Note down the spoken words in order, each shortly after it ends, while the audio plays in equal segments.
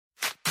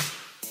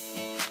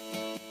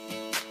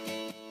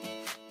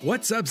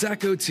What's up,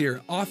 Zach Oates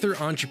here, author,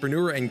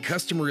 entrepreneur, and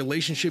customer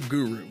relationship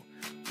guru.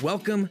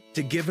 Welcome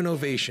to Give an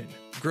Ovation,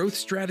 growth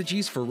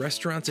strategies for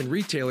restaurants and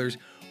retailers,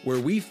 where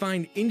we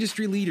find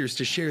industry leaders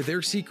to share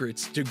their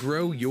secrets to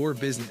grow your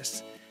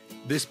business.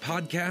 This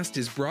podcast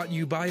is brought to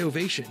you by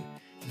Ovation,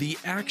 the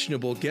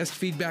actionable guest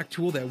feedback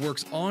tool that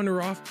works on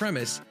or off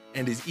premise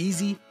and is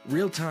easy,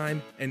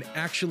 real-time, and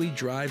actually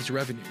drives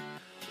revenue.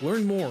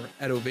 Learn more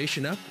at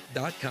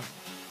ovationup.com.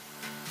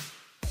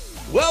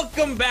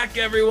 Welcome back,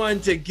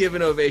 everyone, to Give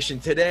an Ovation.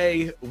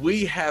 Today,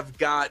 we have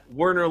got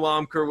Werner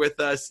Lomker with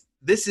us.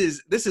 This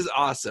is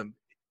awesome.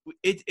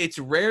 It's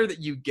rare that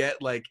you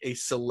get like a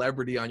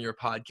celebrity on your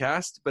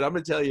podcast, but I'm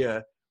going to tell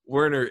you,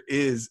 Werner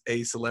is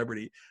a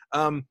celebrity.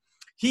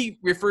 He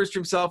refers to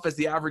himself as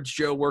the average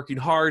Joe working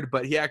hard,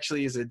 but he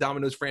actually is a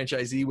Domino's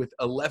franchisee with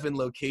 11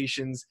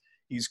 locations.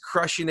 He's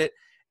crushing it,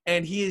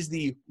 and he is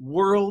the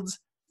world's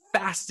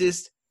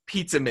fastest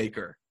pizza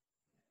maker.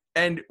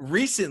 And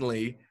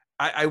recently,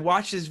 I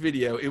watched this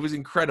video. It was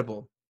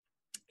incredible.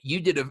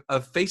 You did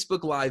a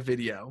Facebook Live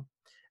video,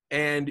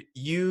 and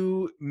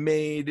you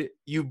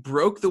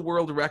broke the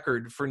world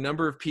record for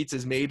number of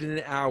pizzas made in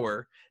an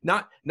hour.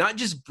 Not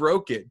just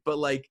broke it, but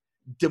like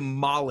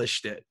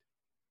demolished it.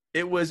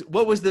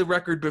 What was the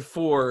record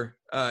before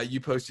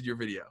you posted your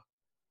video?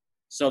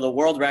 So the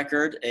world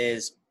record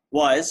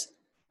was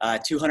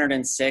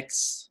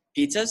 206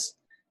 pizzas.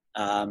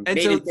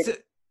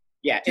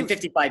 In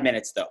 55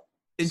 minutes though.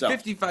 In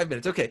 55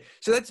 minutes. Okay.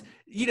 So that's,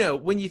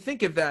 when you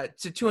think of that,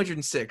 so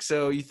 206.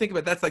 So you think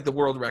about that's like the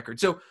world record.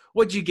 So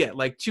what'd you get?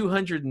 Like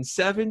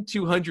 207,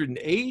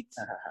 208?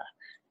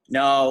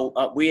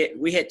 No, we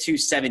hit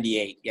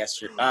 278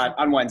 yesterday,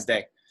 on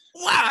Wednesday.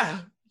 Wow.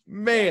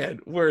 Man,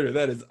 Werner,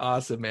 that is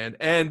awesome, man.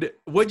 And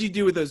what'd you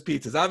do with those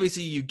pizzas?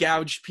 Obviously, you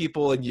gouged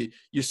people and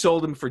you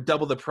sold them for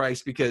double the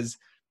price because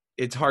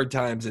it's hard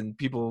times and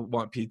people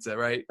want pizza,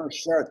 right? Oh,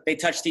 sure. They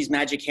touch these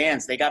magic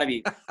hands. They gotta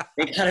be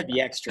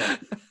extra.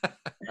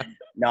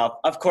 No,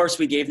 of course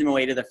we gave them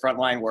away to the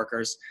frontline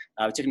workers.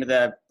 We took them to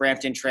the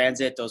Brampton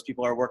Transit. Those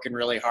people are working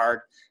really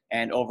hard,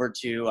 and over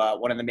to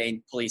one of the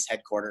main police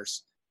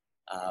headquarters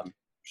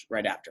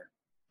right after.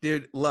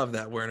 Dude, love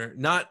that, Werner.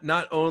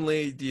 Not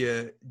only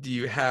do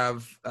you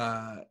have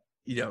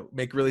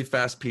make really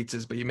fast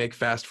pizzas, but you make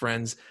fast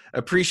friends.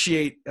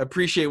 Appreciate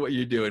what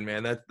you're doing,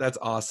 man. That's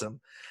awesome.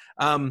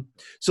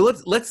 So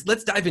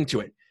let's dive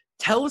into it.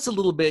 Tell us a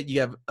little bit.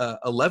 You have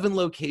 11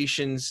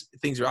 locations.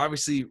 Things are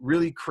obviously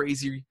really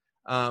crazy.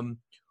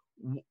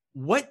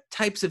 What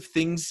types of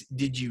things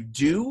did you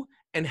do,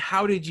 and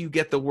how did you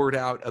get the word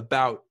out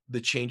about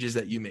the changes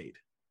that you made?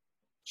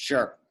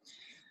 Sure.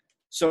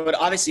 So it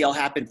obviously all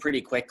happened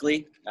pretty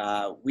quickly.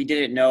 We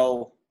didn't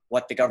know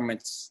what the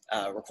government's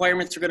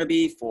requirements were going to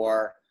be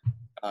for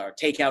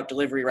takeout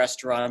delivery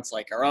restaurants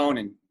like our own,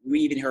 and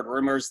we even heard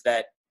rumors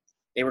that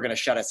they were going to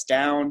shut us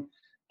down.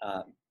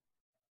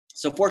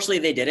 So fortunately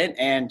they didn't,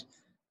 and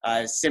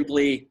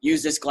simply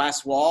used this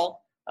glass wall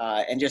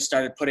and just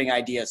started putting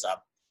ideas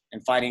up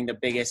and finding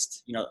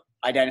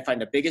identifying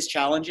the biggest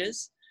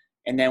challenges.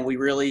 And then we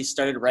really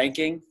started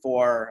ranking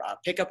for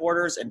pickup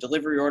orders and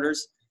delivery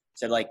orders.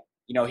 Said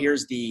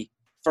here's the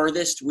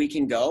furthest we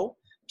can go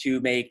to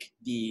make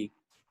the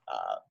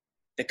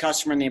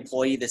customer and the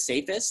employee the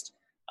safest.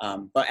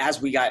 But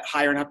as we got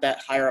higher up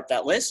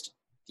that list,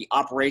 the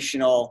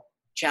operational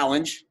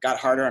challenge got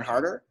harder and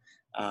harder.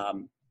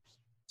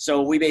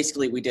 So we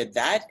did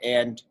that.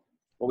 And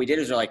what we did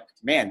is we're like,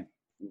 man,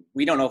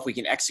 we don't know if we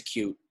can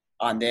execute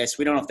on this.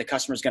 We don't know if the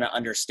customer's going to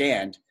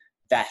understand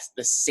that's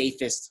the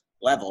safest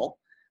level.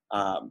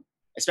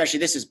 Especially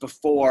this is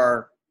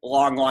before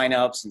long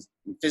lineups and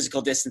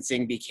physical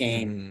distancing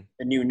became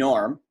the new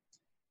norm.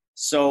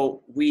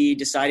 So we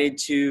decided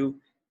to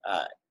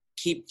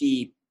keep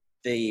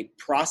the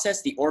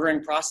process, the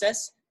ordering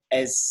process,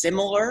 as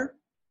similar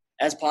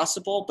as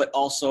possible, but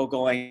also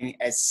going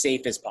as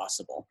safe as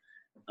possible.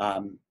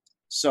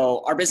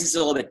 So our business is a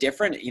little bit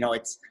different.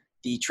 It's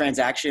the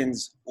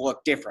transactions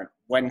look different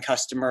when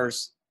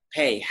customers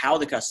pay, how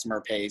the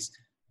customer pays,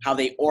 how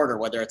they order,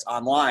 whether it's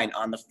online,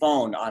 on the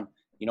phone,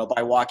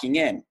 by walking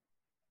in.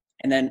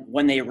 And then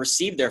when they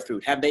receive their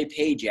food, have they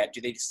paid yet? Do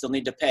they still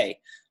need to pay?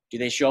 Do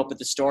they show up at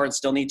the store and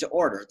still need to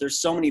order? There's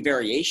so many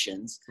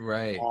variations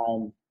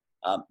on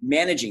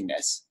managing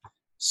this.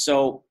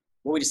 So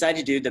what we decided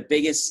to do, the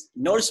biggest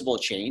noticeable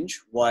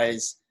change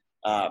was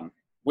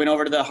went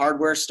over to the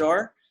hardware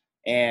store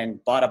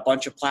and bought a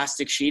bunch of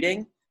plastic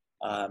sheeting,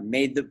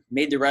 made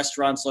the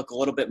restaurants look a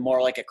little bit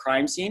more like a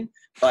crime scene,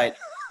 but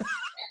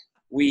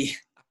we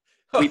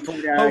put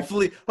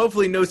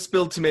hopefully no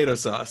spilled tomato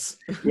sauce.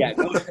 Yeah,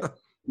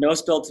 no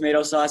spilled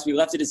tomato sauce. We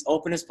left it as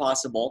open as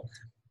possible,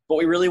 but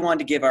we really wanted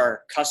to give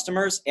our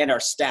customers and our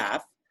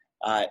staff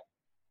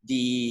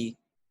the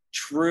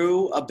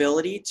true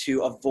ability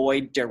to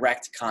avoid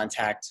direct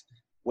contact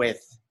with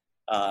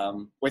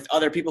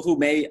other people who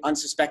may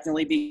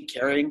unsuspectingly be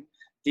carrying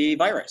the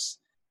virus.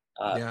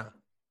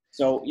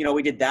 So,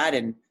 we did that,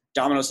 and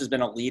Domino's has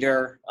been a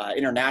leader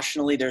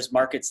internationally. There's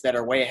markets that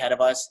are way ahead of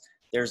us.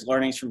 There's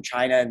learnings from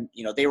China, and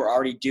they were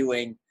already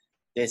doing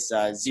this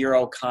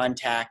zero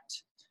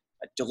contact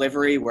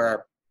delivery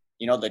where,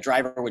 the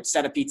driver would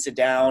set a pizza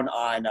down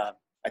on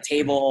a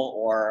table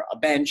or a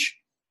bench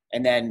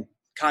and then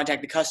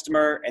contact the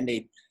customer, and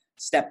they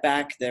step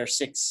back their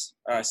 6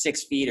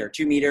 feet or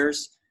 2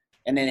 meters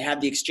and then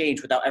have the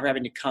exchange without ever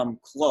having to come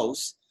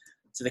close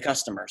to the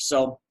customer.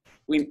 So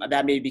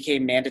that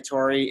became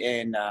mandatory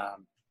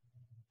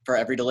for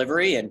every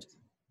delivery. And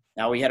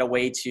now we had a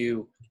way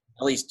to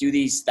at least do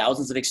these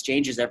thousands of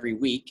exchanges every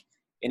week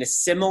in a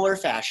similar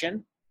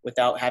fashion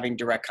without having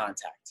direct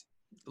contact.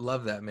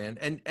 Love that,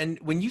 man. And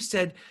when you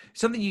said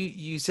something,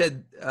 you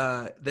said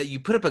that you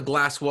put up a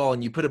glass wall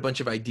and you put a bunch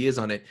of ideas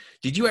on it.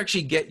 Did you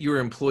actually get your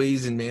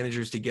employees and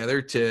managers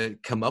together to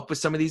come up with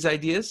some of these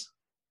ideas?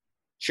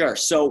 Sure.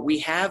 So we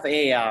have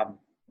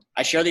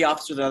I share the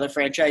office with another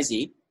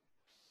franchisee,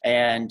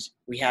 and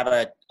we have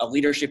a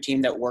leadership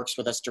team that works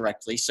with us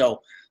directly.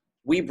 So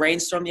we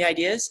brainstorm the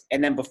ideas,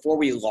 and then before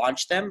we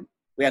launch them,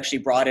 we actually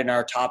brought in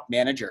our top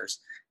managers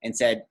and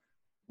said,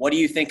 what do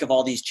you think of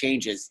all these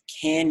changes?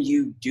 Can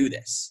you do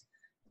this?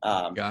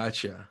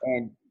 Gotcha.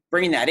 And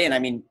bringing that in, I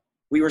mean,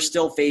 we were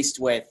still faced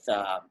with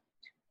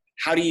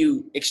how do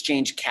you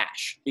exchange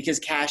cash? Because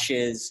cash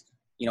is,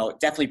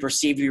 definitely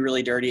perceived to be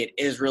really dirty. It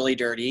is really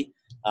dirty.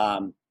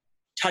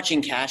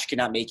 Touching cash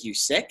cannot make you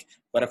sick.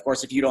 But of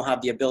course, if you don't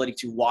have the ability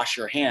to wash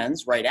your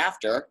hands right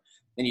after,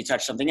 then you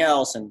touch something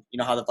else, and you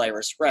know how the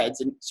virus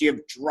spreads. And so you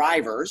have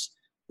drivers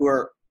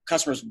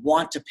customers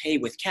want to pay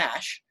with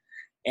cash.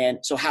 And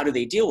so how do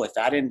they deal with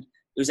that? And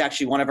it was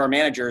actually one of our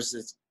managers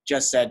that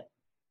just said,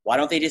 why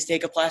don't they just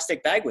take a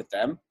plastic bag with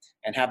them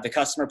and have the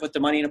customer put the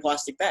money in a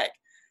plastic bag?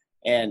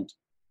 And,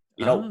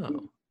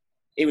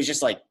 it was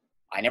just like,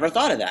 I never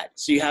thought of that.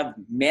 So you have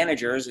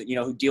managers,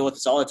 who deal with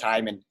this all the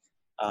time and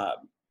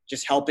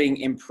just helping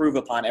improve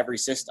upon every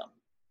system.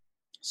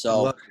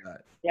 So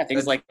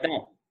things like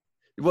that.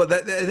 Well,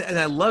 and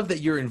I love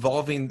that you're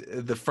involving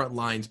the front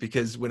lines,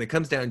 because when it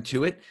comes down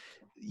to it,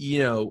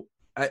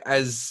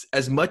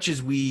 as much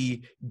as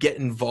we get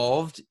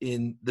involved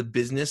in the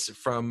business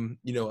from,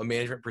 a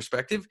management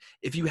perspective,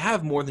 if you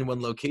have more than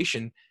one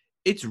location,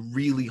 it's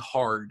really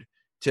hard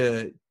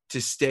to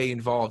stay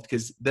involved,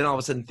 because then all of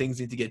a sudden things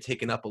need to get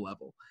taken up a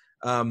level.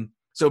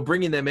 So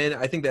bringing them in,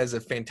 I think that is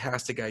a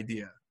fantastic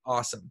idea.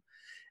 Awesome.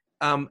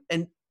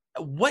 And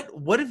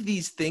what of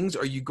these things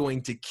are you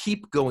going to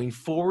keep going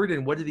forward,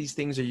 and what of these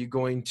things are you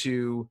going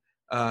to,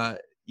 kind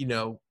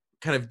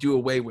of do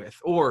away with?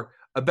 Or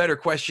a better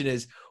question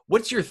is,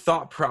 what's your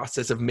thought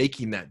process of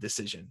making that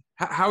decision?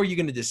 How are you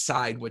going to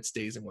decide what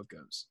stays and what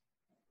goes?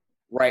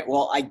 Right.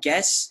 Well, I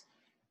guess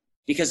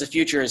because the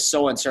future is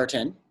so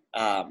uncertain,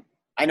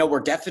 I know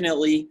we're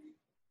definitely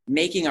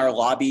making our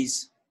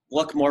lobbies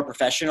look more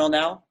professional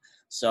now.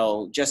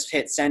 So just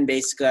hit send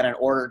basically on an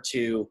order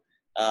to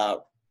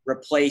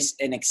replace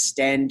and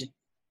extend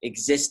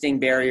existing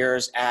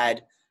barriers,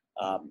 add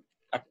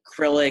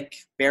acrylic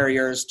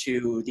barriers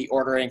to the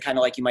ordering, kind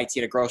of like you might see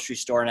at a grocery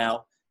store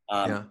now.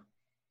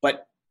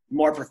 But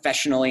more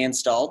professionally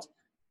installed.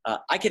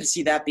 I could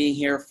see that being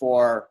here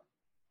for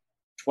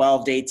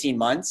 12 to 18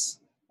 months.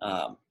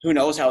 Who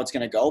knows how it's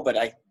going to go, but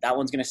that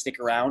one's going to stick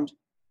around.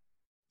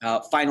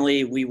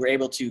 Finally, we were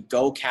able to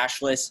go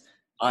cashless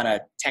from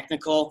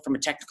a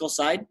technical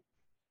side.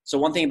 So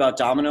one thing about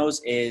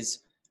Domino's is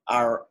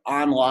our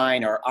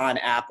online or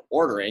on-app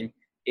ordering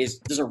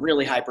there's a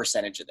really high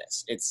percentage of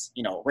this. It's,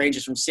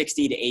 ranges from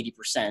 60 to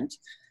 80%.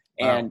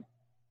 And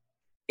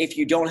if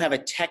you don't have a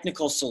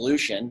technical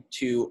solution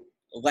to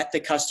let the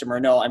customer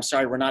know, I'm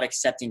sorry, we're not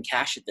accepting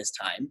cash at this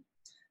time,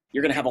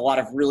 you're going to have a lot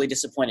of really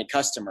disappointed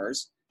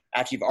customers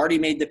after you've already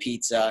made the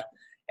pizza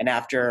and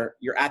after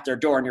you're at their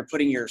door and you're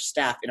putting your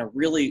staff in a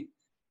really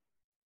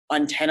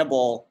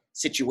untenable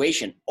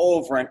situation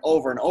over and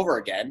over and over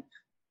again,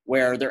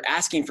 where they're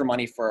asking for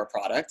money for a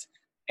product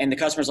and the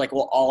customer's like,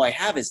 well, all I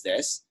have is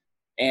this.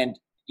 And,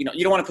 you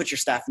don't want to put your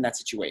staff in that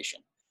situation.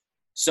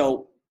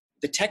 So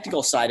the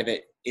technical side of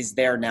it is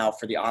there now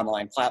for the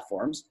online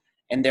platforms.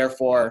 And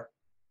therefore,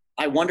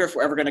 I wonder if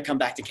we're ever going to come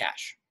back to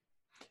cash.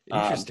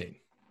 Interesting.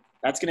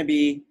 That's going to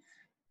be,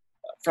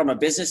 from a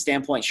business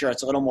standpoint, sure,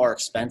 it's a little more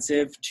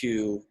expensive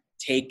to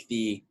take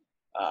the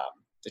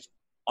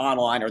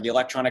online or the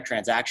electronic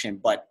transaction,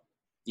 but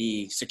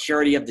the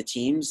security of the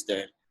teams,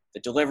 the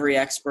delivery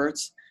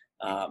experts,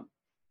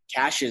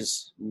 cash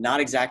is not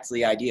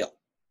exactly ideal.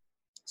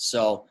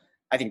 So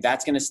I think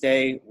that's going to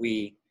stay.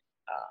 We're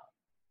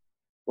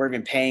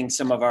even paying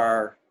some of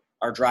our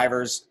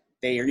drivers.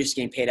 They are just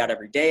getting paid out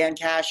every day on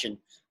cash, and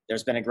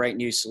there's been a great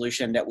new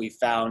solution that we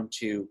found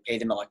to pay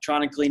them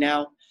electronically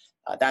now.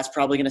 That's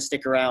probably going to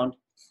stick around.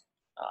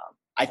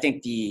 I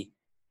think the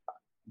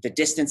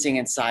distancing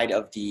inside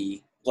of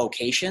the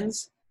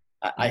locations,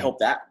 I hope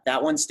that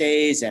one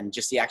stays, and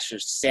just the extra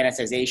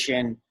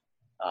sanitization,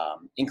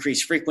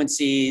 increased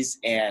frequencies,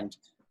 and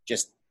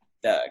just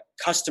the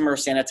customer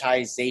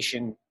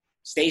sanitization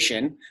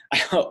station.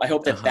 I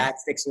hope that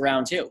sticks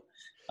around too.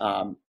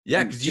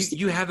 Because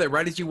you have that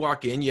right as you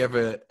walk in. You have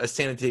a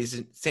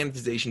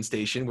sanitization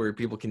station where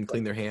people can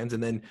clean their hands,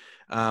 and then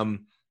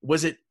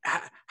was it,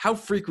 how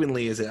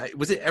frequently is it?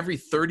 Was it every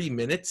 30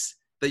 minutes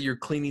that you're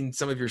cleaning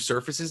some of your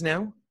surfaces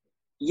now?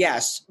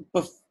 Yes.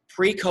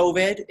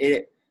 Pre-COVID,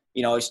 it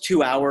was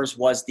 2 hours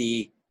was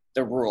the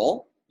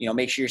rule.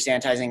 Make sure you're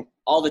sanitizing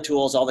all the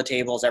tools, all the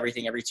tables,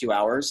 everything every 2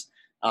 hours.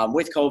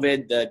 With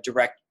COVID, the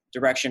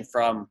direction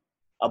from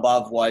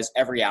above was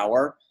every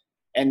hour.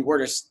 And we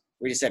just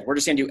said, we're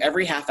just going to do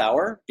every half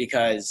hour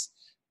because,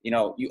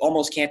 you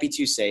almost can't be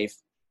too safe.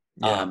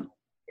 Yeah.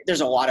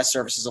 There's a lot of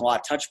services, a lot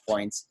of touch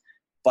points,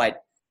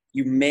 but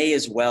you may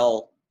as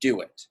well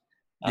do it.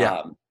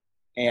 Yeah.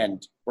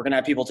 And we're going to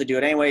have people to do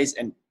it anyways.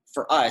 And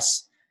for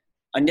us,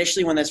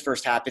 initially when this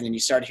first happened and you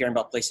started hearing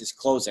about places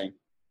closing,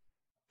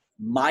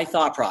 my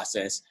thought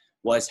process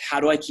was, how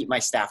do I keep my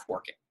staff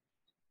working?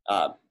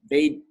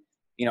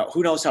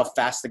 Who knows how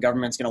fast the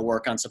government's going to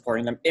work on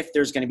supporting them, if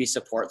there's going to be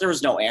support. There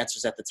was no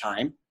answers at the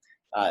time.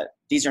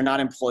 These are not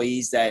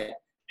employees that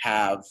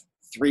have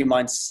 3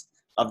 months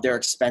of their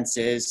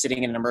expenses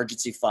sitting in an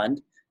emergency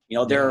fund.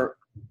 They're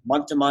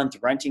month to month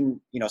renting,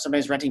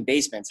 sometimes renting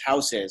basements,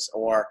 houses,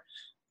 or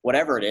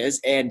whatever it is.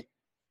 And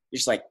you're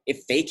just like,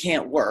 if they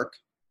can't work,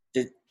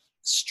 the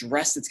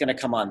stress that's going to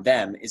come on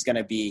them is going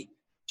to be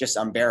just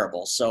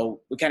unbearable.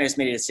 So we kind of just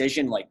made a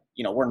decision,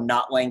 we're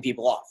not laying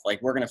people off.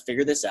 We're going to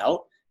figure this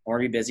out. We're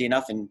going to be busy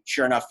enough. And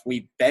sure enough,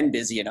 we've been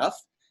busy enough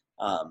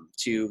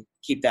to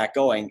keep that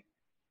going.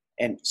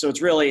 And so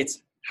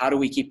it's how do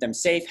we keep them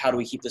safe? How do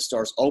we keep the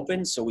stores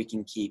open so we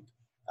can keep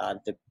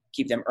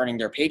them earning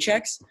their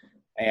paychecks?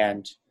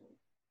 And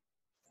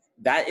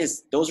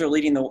those are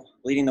leading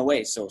the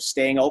way. So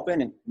staying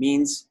open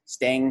means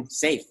staying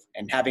safe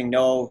and having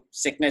no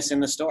sickness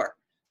in the store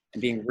and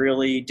being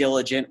really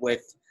diligent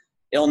with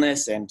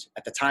illness. And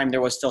at the time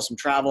there was still some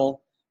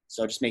travel.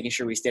 So just making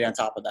sure we stayed on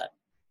top of that.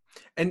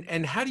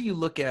 And how do you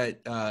look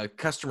at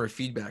customer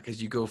feedback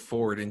as you go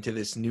forward into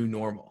this new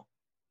normal?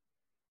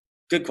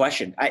 Good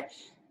question.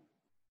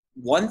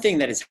 One thing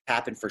that has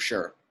happened for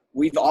sure,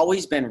 we've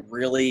always been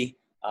really,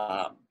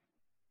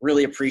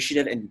 really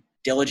appreciative and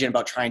diligent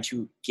about trying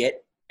to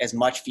get as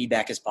much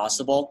feedback as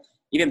possible.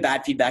 Even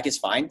bad feedback is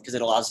fine because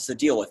it allows us to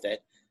deal with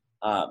it.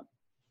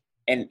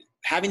 And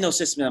having those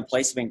systems in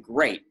place have been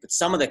great. But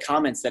some of the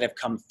comments that have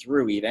come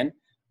through even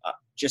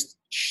just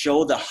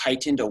show the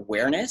heightened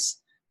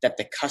awareness that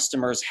the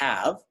customers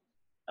have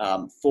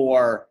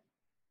for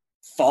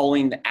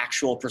following the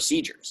actual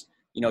procedures.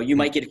 You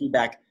might get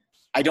feedback,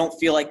 I don't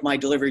feel like my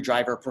delivery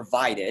driver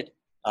provided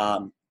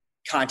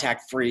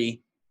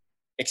contact-free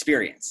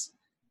experience.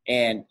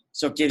 And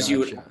so it gives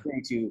you an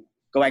opportunity to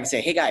go back and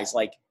say, hey guys,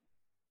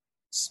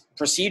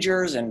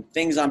 procedures and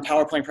things on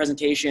PowerPoint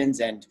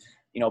presentations and,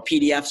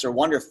 PDFs are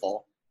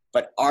wonderful,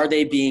 but are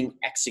they being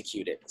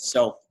executed?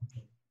 So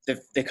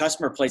the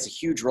customer plays a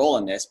huge role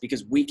in this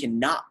because we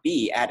cannot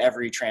be at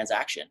every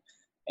transaction.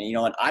 And,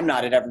 and I'm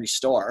not at every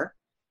store.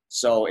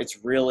 So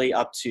it's really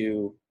up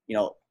to,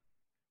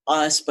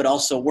 us, but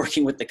also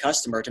working with the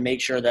customer to make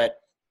sure that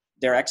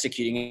they're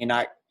executing and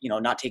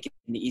not taking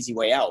the easy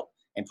way out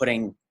and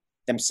putting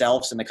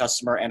themselves and the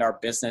customer and our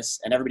business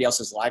and everybody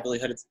else's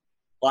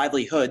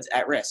livelihoods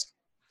at risk.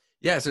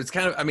 Yeah. So it's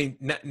kind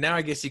of, now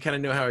I guess you kind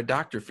of know how a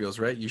doctor feels,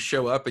 right? You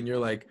show up and you're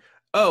like,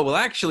 oh, well,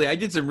 actually I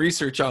did some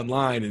research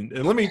online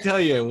and let me tell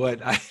you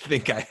what I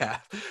think I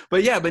have.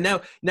 But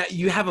now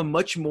you have a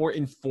much more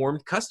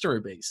informed customer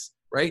base,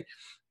 right?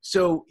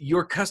 So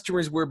your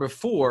customers were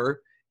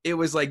before, it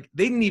was like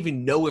they didn't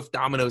even know if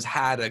Domino's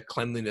had a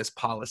cleanliness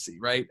policy,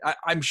 right?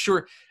 I'm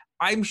sure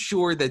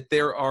that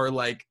there are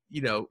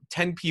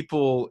 10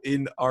 people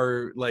in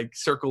our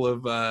circle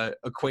of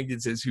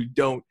acquaintances who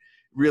don't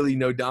really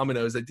know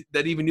Domino's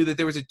that even knew that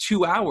there was a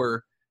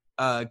 2-hour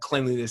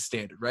cleanliness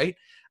standard, right?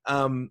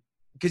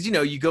 Because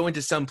you go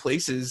into some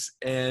places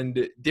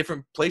and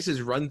different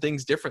places run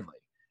things differently,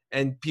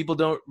 and people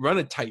don't run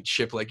a tight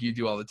ship like you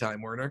do all the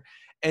time, Werner.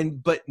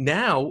 But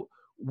now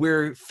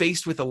we're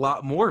faced with a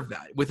lot more of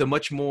that, with a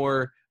much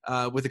more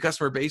with a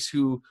customer base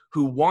who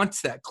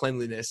wants that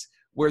cleanliness.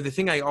 Where the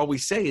thing I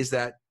always say is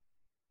that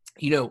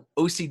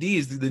OCD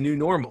is the new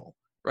normal,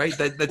 right?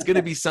 That's going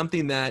to be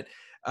something that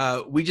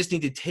we just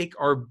need to take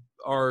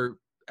our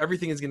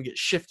everything is going to get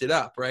shifted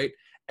up, right?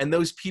 And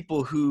those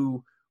people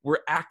who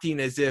were acting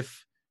as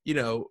if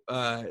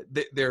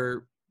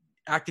they're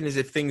acting as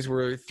if things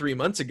were 3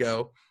 months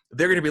ago,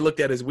 they're going to be looked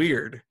at as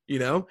weird,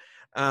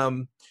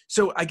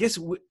 So I guess,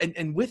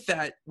 and with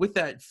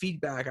that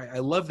feedback, I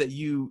love that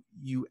you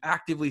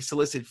actively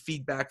solicit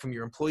feedback from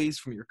your employees,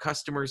 from your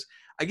customers.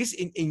 I guess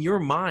in your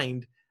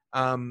mind,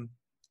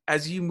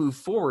 as you move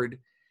forward,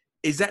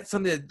 is that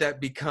something that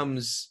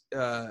becomes,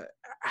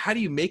 how do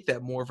you make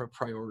that more of a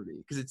priority?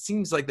 Because it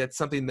seems like that's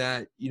something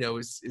that,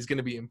 is going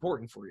to be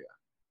important for you.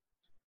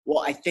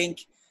 Well, I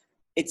think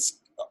it's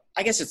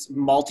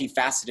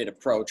multifaceted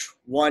approach.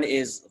 One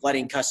is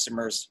letting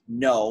customers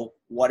know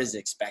what is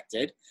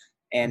expected.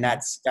 And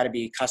that's got to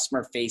be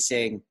customer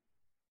facing,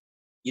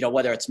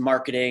 whether it's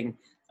marketing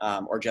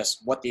or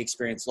just what the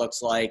experience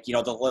looks like,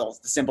 the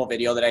simple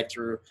video that I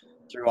threw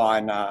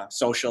on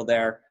social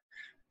there.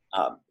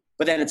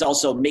 but then it's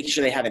also making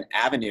sure they have an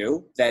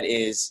avenue that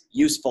is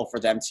useful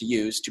for them to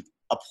use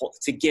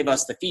to give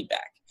us the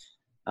feedback.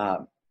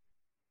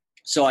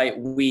 So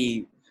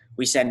we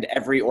send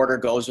every order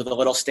goes with a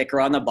little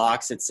sticker on the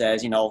box that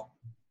says,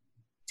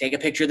 take a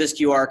picture of this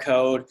QR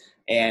code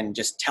and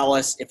just tell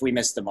us if we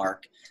missed the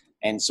mark.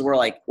 And so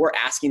we're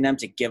asking them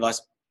to give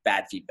us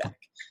bad feedback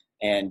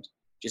and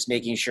just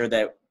making sure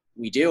that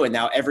we do. And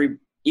now even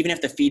if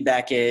the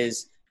feedback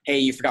is, hey,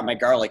 you forgot my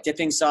garlic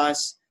dipping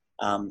sauce,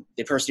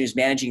 the person who's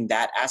managing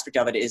that aspect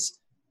of it is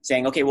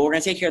saying, okay, well, we're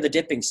going to take care of the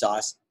dipping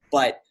sauce,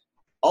 but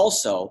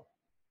also,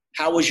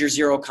 how was your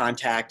zero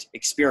contact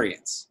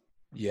experience?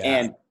 Yeah.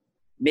 And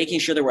making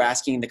sure that we're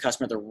asking the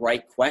customer the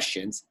right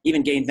questions,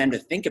 even getting them to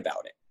think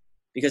about it.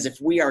 Because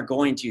if we are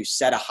going to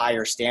set a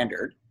higher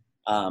standard,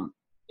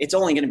 it's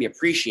only going to be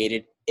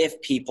appreciated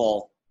if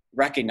people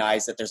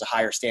recognize that there's a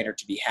higher standard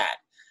to be had.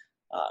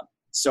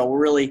 So we're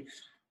really,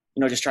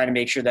 just trying to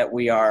make sure that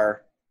we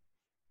are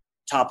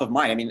top of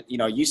mind. I mean,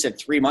 you said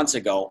 3 months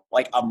ago,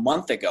 like a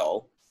month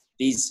ago,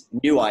 these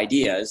new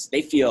ideas,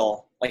 they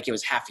feel like it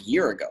was half a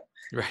year ago.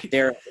 Right.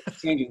 They're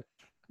changing.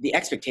 The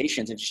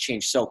expectations have just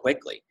changed so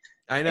quickly.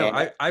 I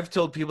know. I've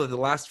told people that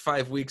the last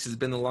 5 weeks has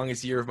been the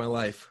longest year of my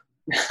life.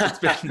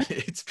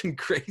 It's been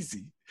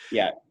crazy.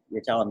 Yeah,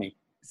 you're telling me.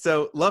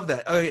 So love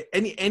that. Okay,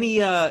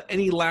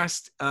 any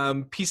last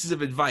pieces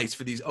of advice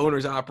for these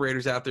owners,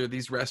 operators out there,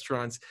 these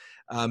restaurants?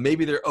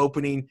 Maybe they're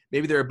opening,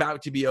 maybe they're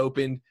about to be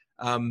opened.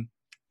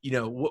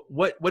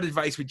 What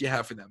advice would you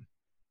have for them?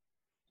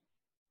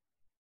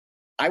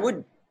 I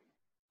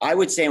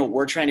would say what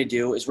we're trying to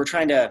do is we're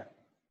trying to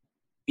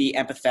be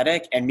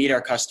empathetic and meet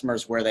our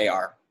customers where they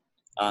are.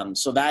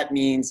 So that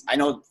means, I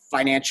know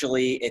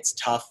financially it's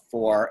tough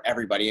for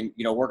everybody, and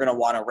we're going to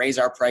want to raise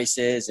our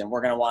prices and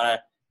we're going to want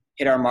to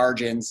hit our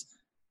margins.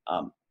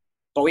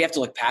 But we have to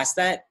look past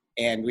that,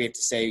 and we have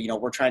to say,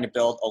 we're trying to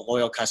build a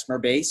loyal customer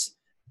base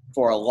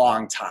for a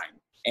long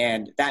time.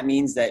 And that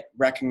means that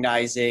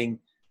recognizing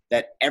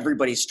that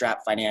everybody's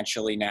strapped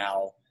financially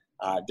now,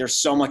 there's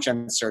so much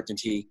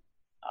uncertainty.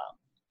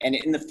 And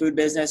in the food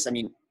business, I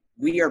mean,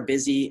 we are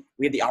busy.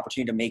 We have the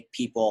opportunity to make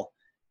people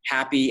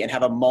happy and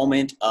have a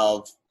moment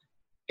of,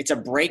 it's a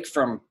break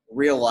from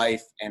real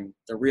life and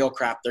the real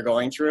crap they're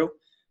going through.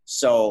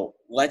 So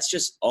let's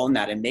just own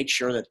that and make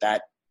sure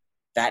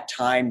that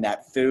time,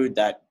 that food,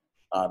 that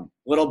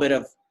little bit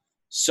of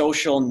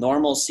social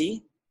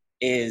normalcy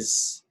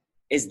is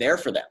there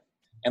for them.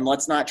 And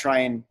let's not try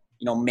and,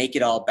 make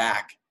it all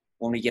back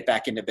when we get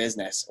back into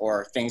business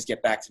or things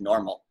get back to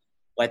normal.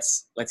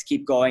 Let's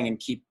keep going and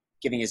keep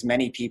giving as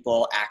many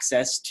people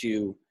access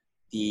to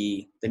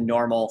the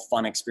normal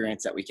fun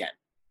experience that we can.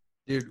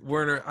 Dude,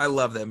 Werner, I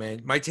love that,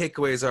 man. My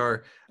takeaways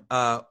are,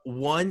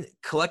 one,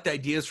 collect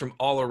ideas from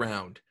all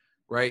around,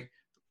 right?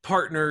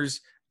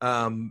 Partners,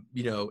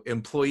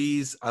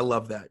 employees. I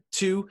love that.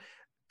 2,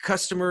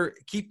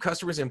 keep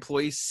customers,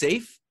 employees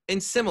safe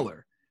and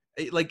similar.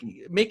 Like,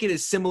 make it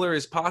as similar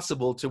as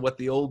possible to what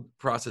the old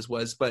process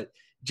was, but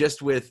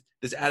just with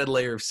this added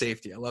layer of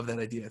safety. I love that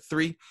idea.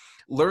 3,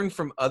 learn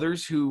from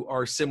others who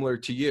are similar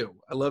to you.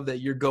 I love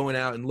that you're going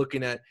out and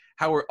looking at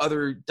how are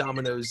other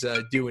Domino's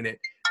doing it.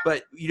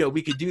 But,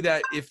 we could do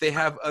that if they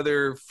have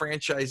other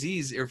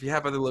franchisees, or if you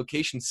have other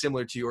locations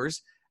similar to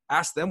yours,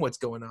 ask them what's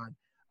going on.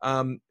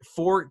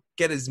 4,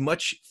 get as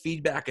much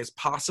feedback as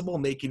possible,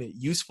 making it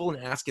useful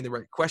and asking the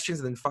right questions.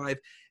 And then 5,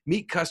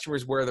 meet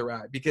customers where they're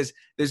at, because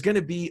there's going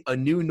to be a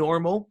new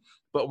normal,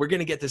 but we're going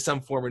to get to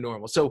some form of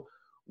normal. So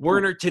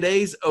Werner,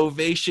 today's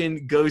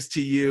ovation goes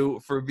to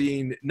you for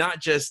being not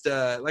just,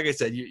 like I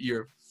said,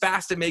 you're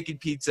fast at making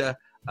pizza,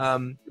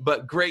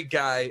 but great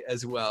guy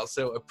as well.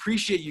 So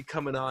appreciate you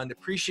coming on,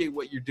 appreciate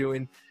what you're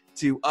doing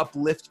to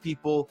uplift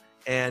people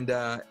and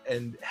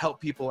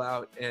help people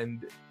out.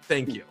 And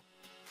thank you.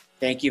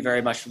 Thank you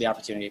very much for the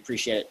opportunity.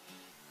 Appreciate it.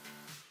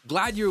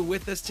 Glad you're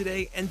with us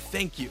today, and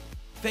thank you.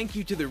 Thank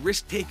you to the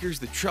risk takers,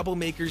 the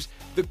troublemakers,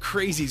 the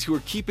crazies who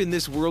are keeping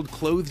this world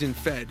clothed and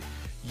fed.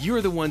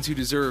 You're the ones who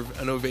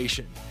deserve an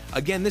ovation.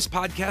 Again, this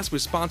podcast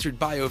was sponsored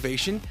by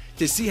Ovation.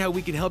 To see how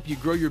we can help you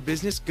grow your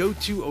business, go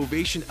to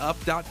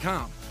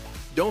ovationup.com.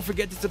 Don't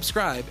forget to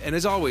subscribe, and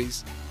as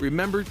always,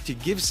 remember to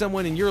give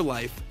someone in your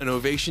life an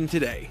ovation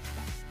today.